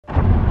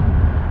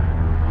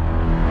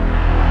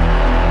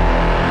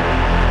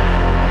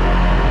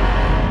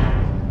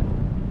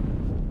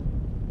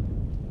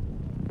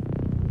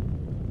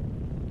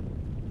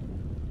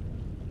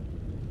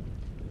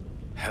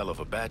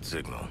bat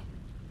signal.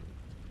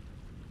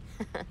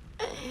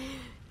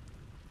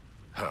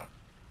 Huh.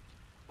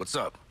 What's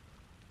up?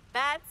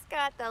 Bat's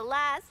got the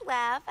last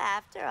laugh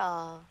after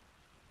all.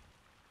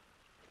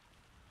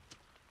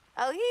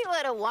 Oh, he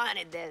would have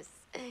wanted this.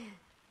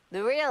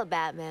 The real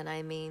Batman,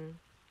 I mean.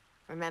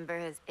 Remember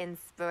his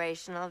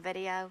inspirational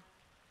video?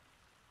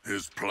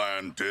 His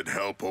plan did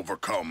help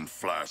overcome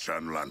Flash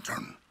and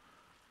Lantern.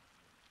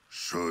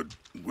 Should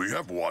we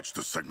have watched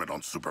the segment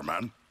on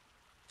Superman?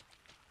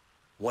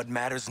 What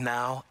matters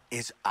now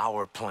is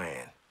our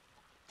plan.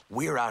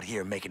 We're out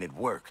here making it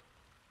work.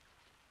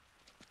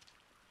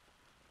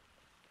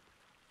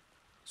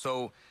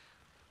 So,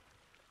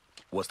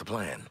 what's the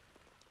plan?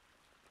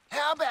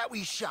 How about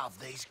we shove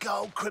these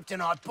gold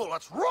kryptonite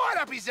bullets right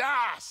up his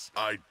ass?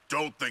 I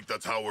don't think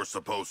that's how we're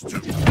supposed to.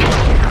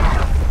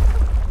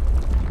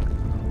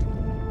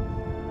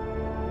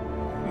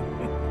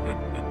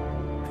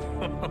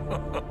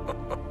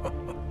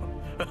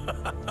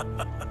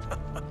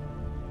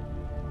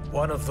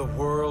 One of the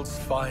world's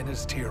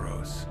finest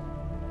heroes.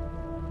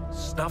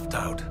 Snuffed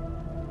out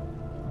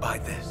by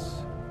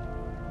this.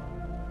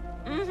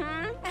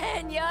 Mm-hmm.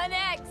 And you're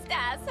next,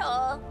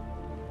 asshole.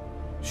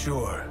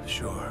 Sure.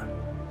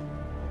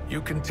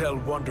 You can tell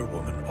Wonder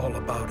Woman all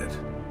about it.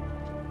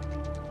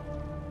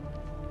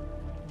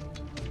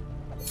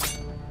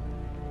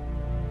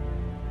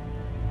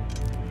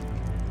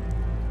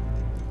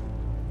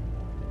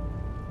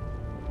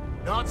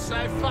 Not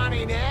so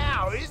funny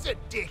now, is it,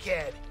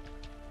 dickhead?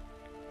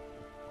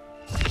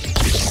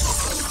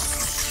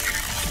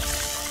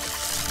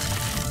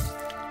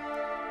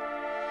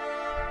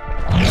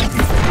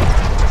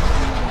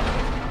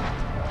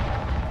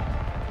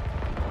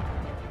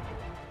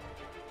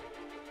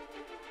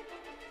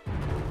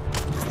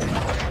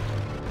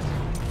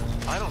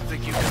 I don't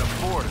think you can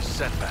afford a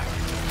setback.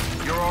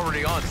 You're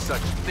already on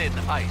such thin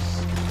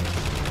ice.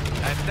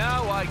 And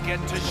now I get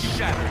to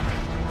shatter you.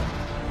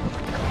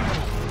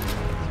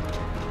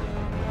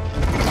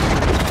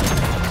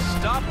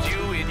 Stopped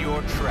you in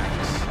your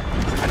tracks.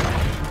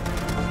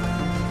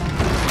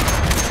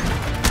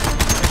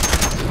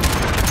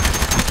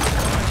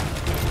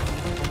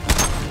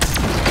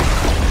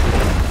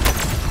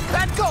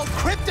 That gold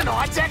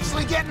kryptonite's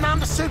actually getting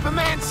under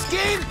Superman's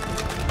skin!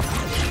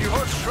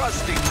 You're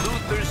trusting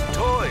Luthor's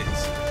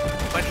toys,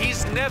 but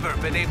he's never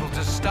been able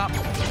to stop me.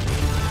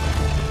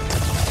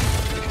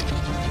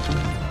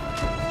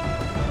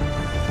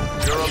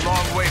 You're a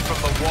long way from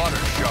the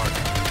water shark.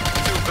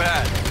 Too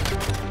bad.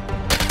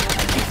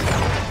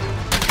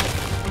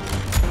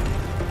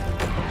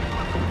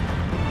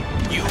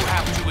 You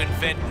have to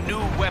invent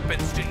new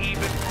weapons to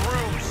even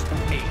bruise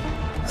me.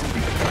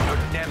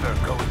 You're never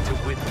going to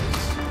win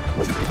this.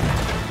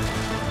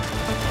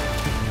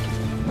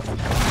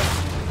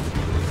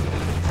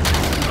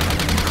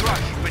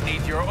 Crushed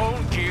beneath your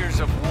own gears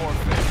of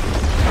warfare.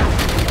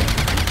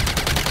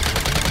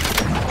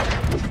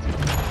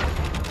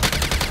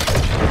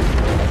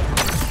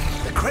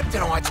 The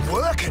kryptonite's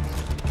working!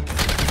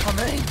 I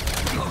mean,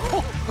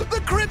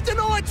 the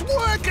kryptonite's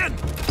working!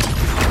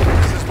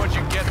 This is what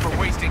you get for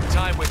wasting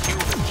time with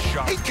humans,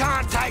 Shark. He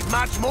can't take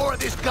much more of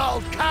this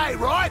gold K,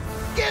 right?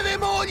 Give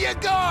him all you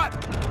got!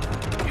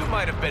 You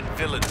might have been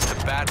villains to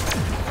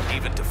Batman,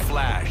 even to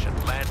Flash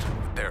and Lantern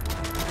with their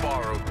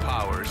borrowed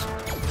powers.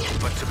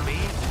 But to me,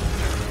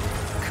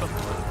 come on.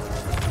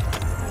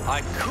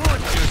 I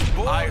could just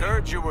bully. I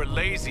heard you were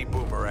lazy,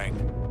 Boomerang.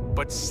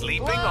 But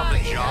sleeping on the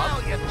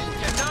job? You think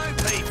you know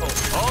people?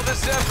 All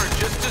this effort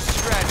just to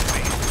scratch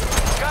me.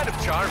 Kind of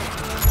charming.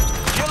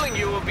 Killing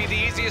you will be the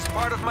easiest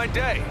part of my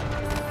day.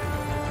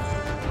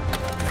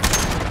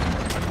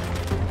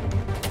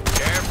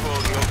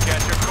 Careful, you'll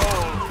catch a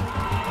cold.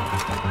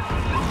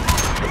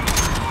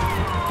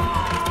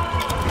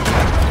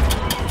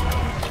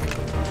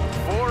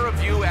 Four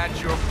of you at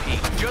your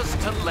peak,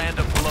 just to land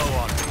a blow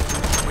on me.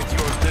 With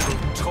your little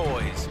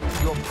toys,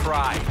 your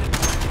pride.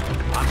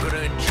 I'm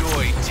gonna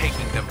enjoy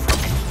taking them from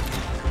you.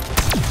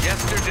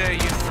 Yesterday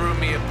you threw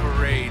me a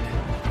parade.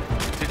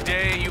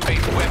 Today you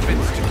made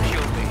weapons to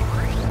kill me.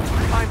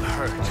 I'm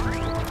hurt.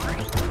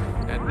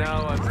 And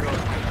now I'm going to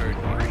hurt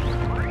you.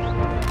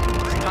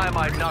 It's time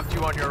I knocked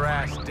you on your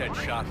ass,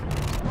 Deadshot.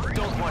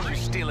 Don't want you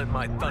stealing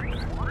my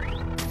thunder.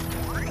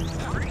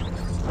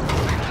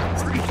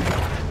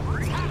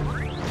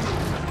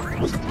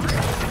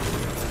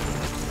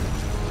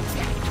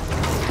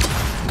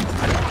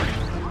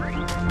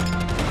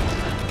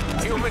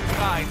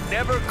 Humankind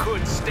never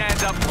could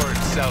stand up for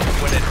itself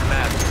when it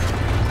mattered.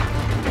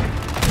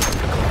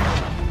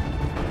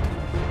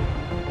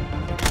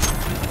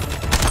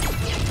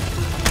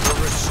 The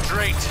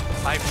restraint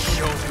I've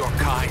shown your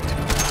kind. The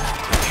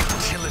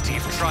futility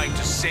of trying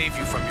to save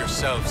you from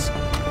yourselves.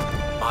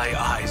 My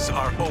eyes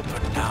are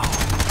open now.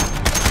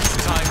 It's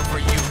time for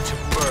you to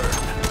burn.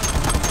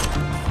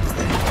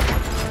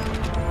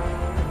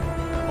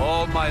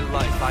 All my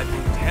life I've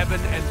moved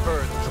heaven and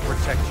earth to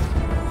protect you.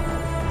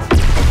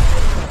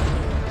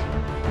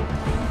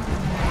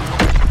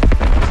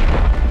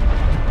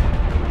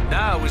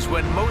 Now is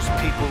when most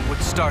people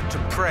would start to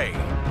pray.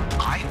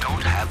 I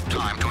don't have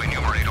time to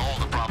enumerate all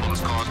the problems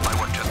caused by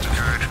what just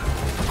occurred.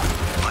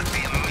 But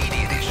the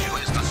immediate issue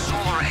is the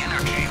solar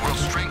energy will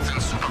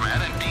strengthen Superman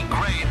and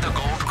degrade the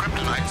gold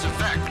kryptonite's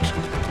effect.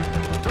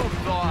 Don't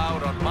thaw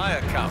out on my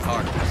account,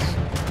 Harkness.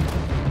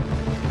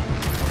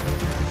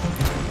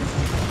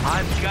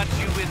 I've got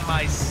you in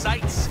my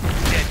sights,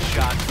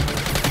 Deadshot.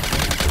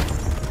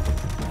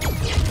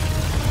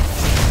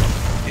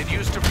 It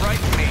used to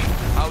frighten me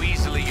how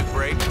easily you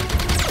break.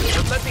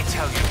 But let me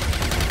tell you,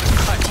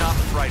 I'm not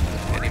frightened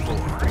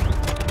anymore.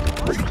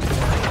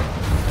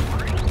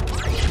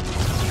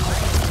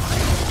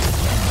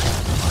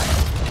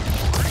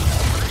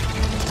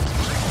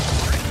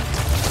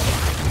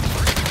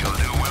 You'll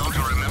do well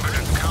to remember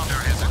to counter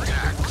his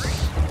attacks.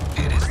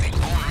 It is the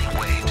only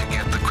way to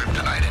get the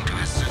kryptonite into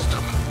his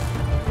system.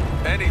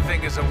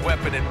 Anything is a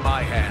weapon in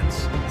my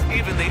hands,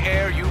 even the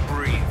air you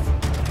breathe.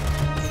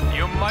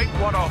 You might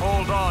want to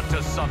hold on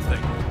to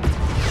something.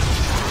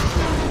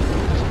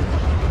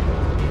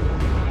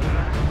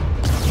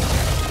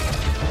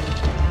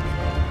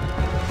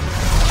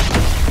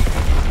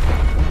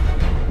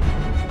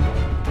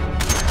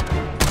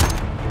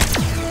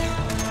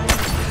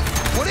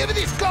 Whatever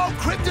this gold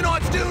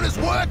kryptonite's doing is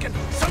working,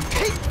 so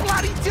keep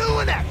bloody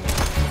doing it!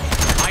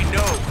 I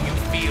know you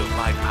feel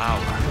my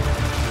power.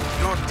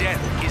 Your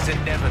death is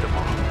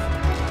inevitable.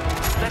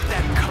 Let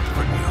that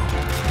comfort you.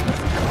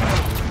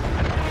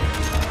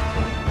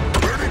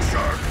 Burning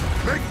Shark!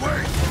 Make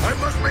way! I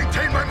must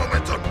maintain my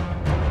momentum!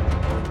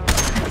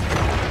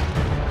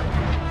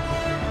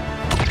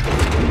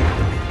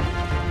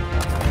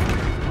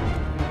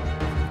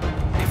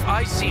 If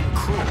I seem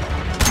cruel,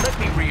 let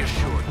me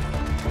reassure you.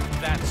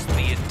 That's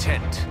the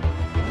intent.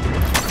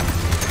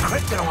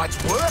 Kryptonite's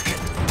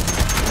working!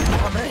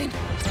 I mean,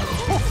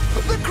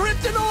 the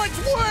kryptonite's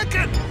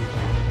working!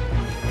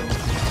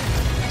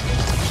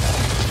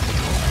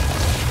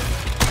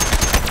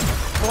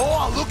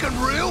 Oh, looking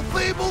real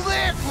feeble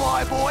there,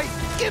 Flyboy.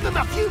 Give him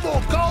a few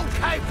more gold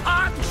K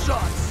parting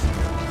shots.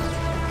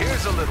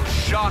 Here's a little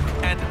shock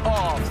and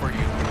awe for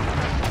you.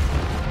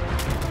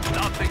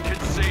 Nothing can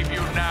save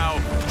you now.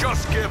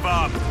 Just give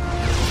up.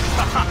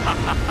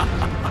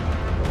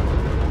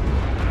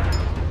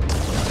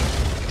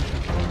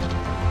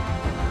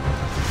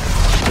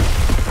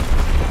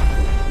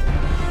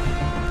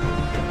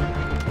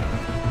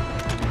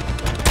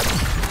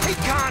 He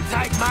can't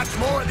take much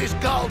more of this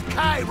gold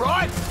K,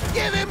 right?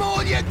 Give him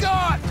all you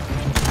got!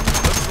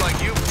 Looks like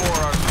you four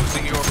are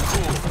losing your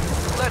cool.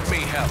 Let me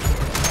help.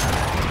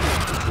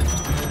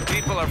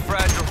 People are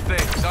fragile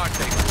things, aren't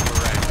they,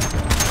 Boomerang?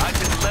 I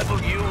can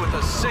level you with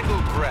a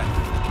single breath.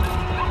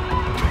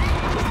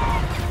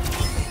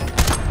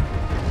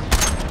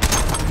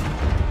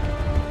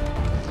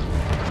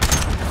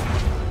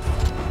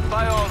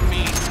 By all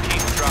means,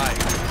 keep trying.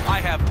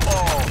 I have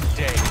all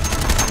day.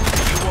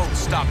 You won't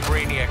stop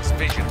Brainiac's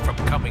vision from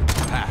coming to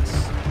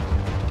pass.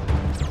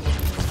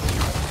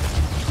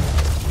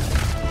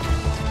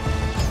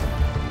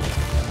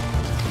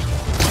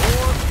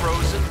 Poor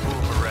frozen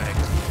Boomerang.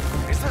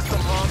 Is this the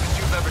longest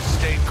you've ever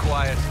stayed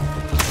quiet?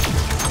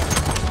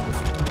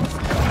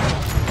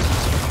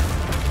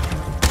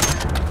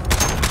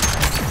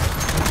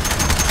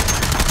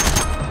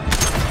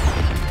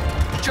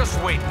 Just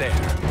wait there.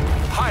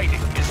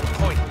 Hiding is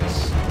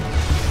pointless.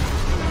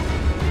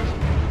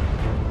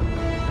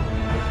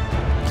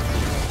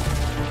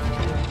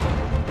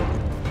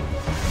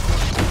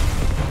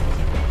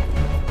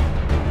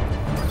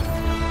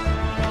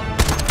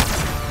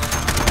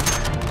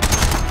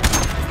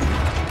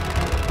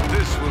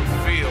 This will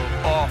feel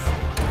awful.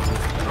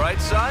 Right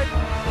side?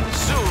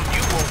 Soon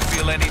you won't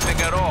feel anything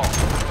at all.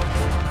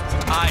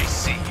 I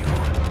see you.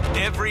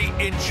 Every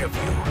inch of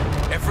you.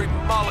 Every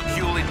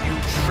molecule in you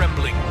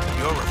trembling.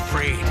 You're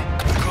afraid.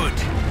 Good.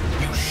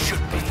 You should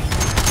be.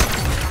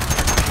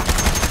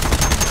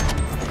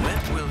 When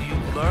will you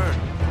learn?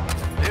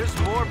 There's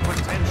more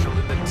potential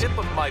in the tip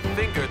of my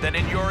finger than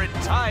in your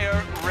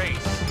entire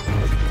race.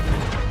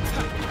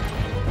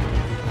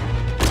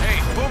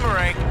 Hey,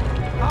 Boomerang,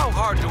 how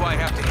hard do I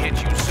have to hit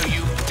you so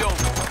you don't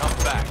come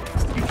back?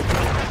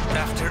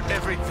 After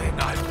everything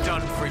I've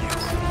done for you,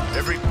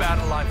 every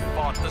battle I've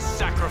fought, the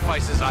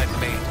sacrifices I've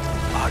made,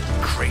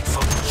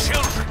 ungrateful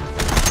children!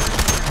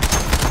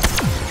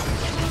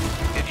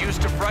 It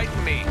used to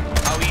frighten me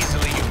how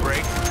easily you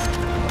break,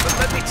 but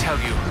let me tell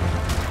you,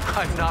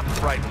 I'm not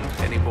frightened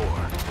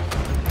anymore.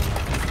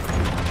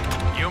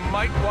 You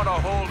might want to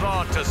hold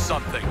on to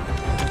something.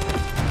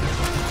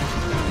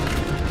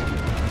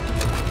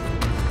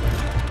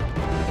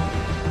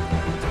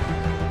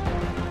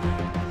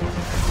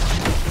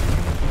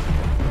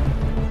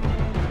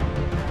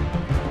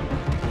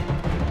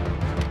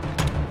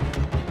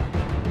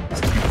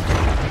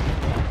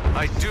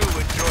 I do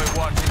enjoy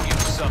watching you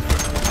suffer.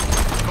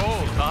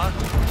 Cold, huh?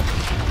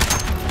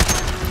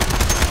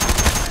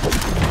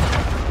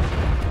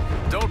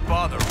 Don't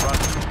bother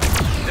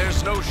running.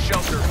 There's no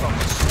shelter from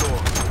the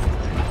storm.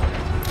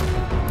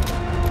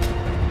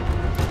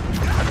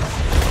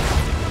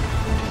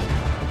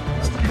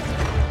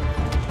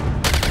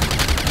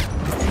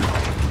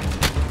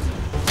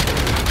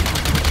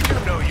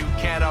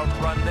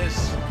 run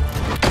this?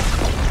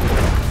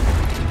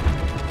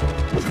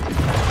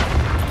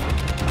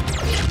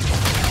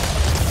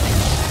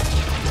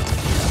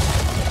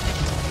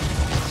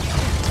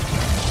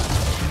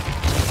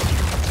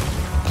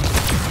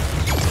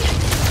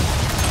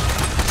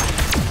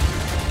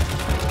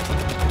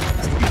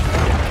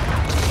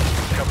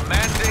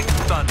 Commanding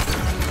thunder.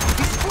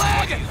 He's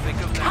flagging! What do you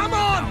think of that? Come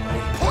on!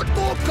 Put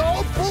more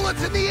gold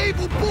bullets in the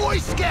evil Boy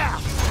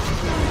Scout!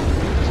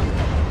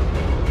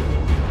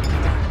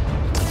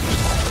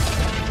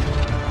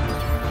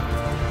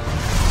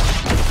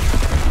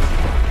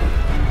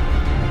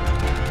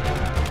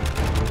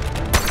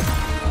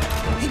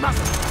 He must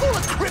be full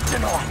of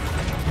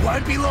kryptonite!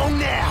 Won't be long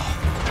now!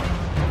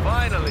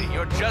 Finally,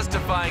 you're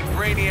justifying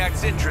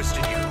Brainiac's interest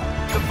in you.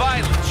 The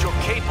violence you're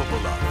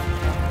capable of.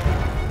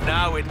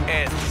 Now it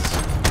ends.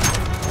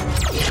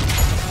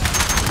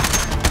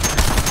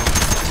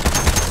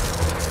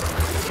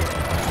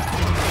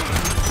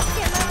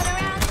 Get moving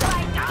around so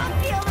I don't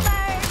feel the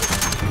burn.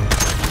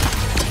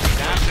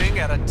 Snapping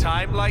at a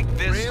time like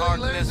this, Really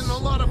Harkness. losing a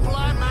lot of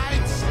blood,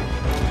 mates?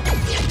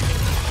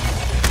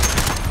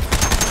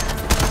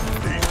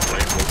 These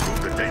flames will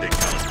move the data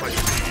count by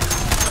speed.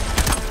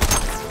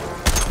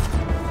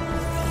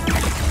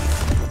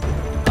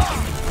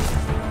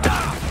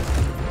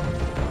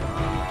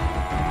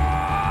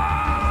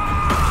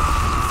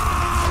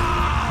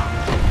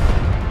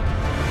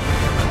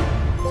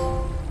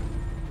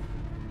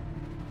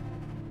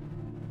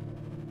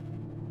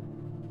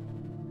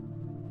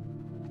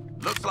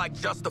 Looks like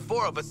just the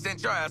four of us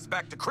sent your ass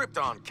back to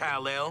Krypton,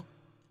 Kal-El.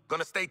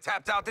 Gonna stay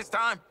tapped out this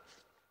time?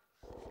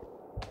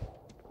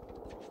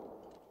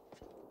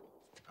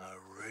 I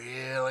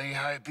really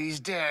hope he's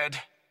dead.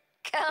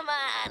 Come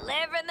on,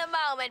 live in the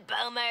moment,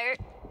 Boomer.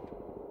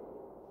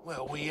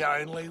 Well, we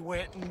only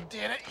went and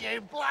did it,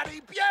 you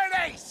bloody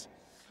beauties!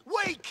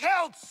 We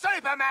killed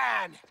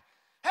Superman!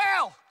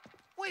 Hell,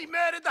 we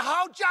murdered the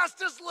whole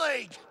Justice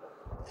League!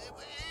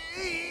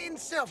 In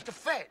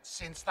self-defense,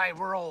 since they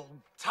were all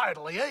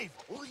totally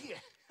evil, yeah.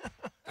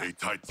 A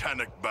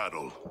titanic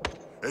battle.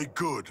 A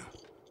good,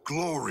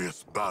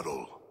 glorious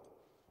battle.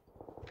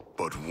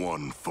 But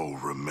one foe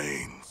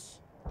remains.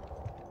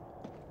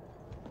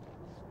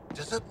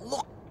 Does it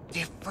look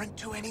different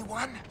to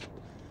anyone?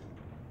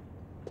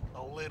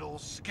 A little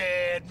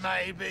scared,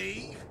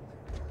 maybe?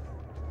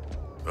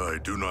 I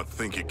do not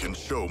think it can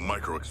show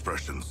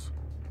micro-expressions.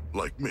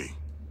 Like me.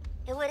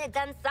 It would have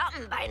done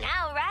something by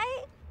now,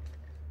 right?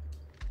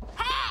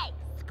 Hey!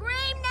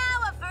 Scream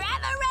now or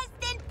forever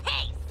rest in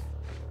peace!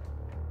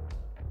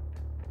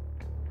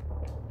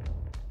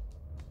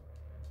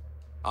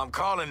 I'm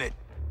calling it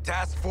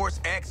Task Force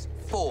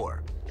X-4.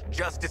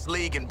 Justice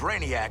League and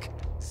Brainiac,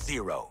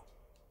 0.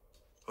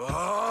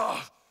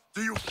 Ah!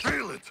 Do you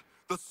feel it?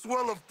 The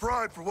swell of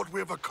pride for what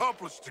we have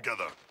accomplished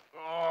together.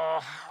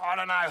 Oh, I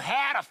don't know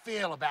how to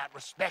feel about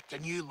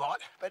respecting you lot,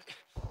 but...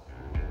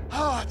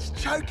 Oh, it's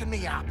choking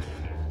me up.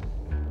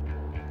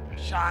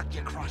 Shark,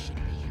 you're crushing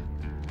me.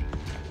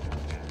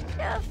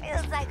 Sure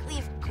feels like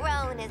we've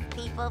grown as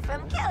people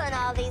from killing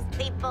all these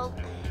people.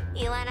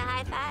 You want a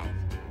high five?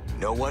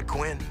 Know what,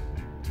 Quinn?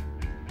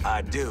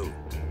 I do.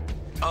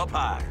 Up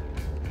high.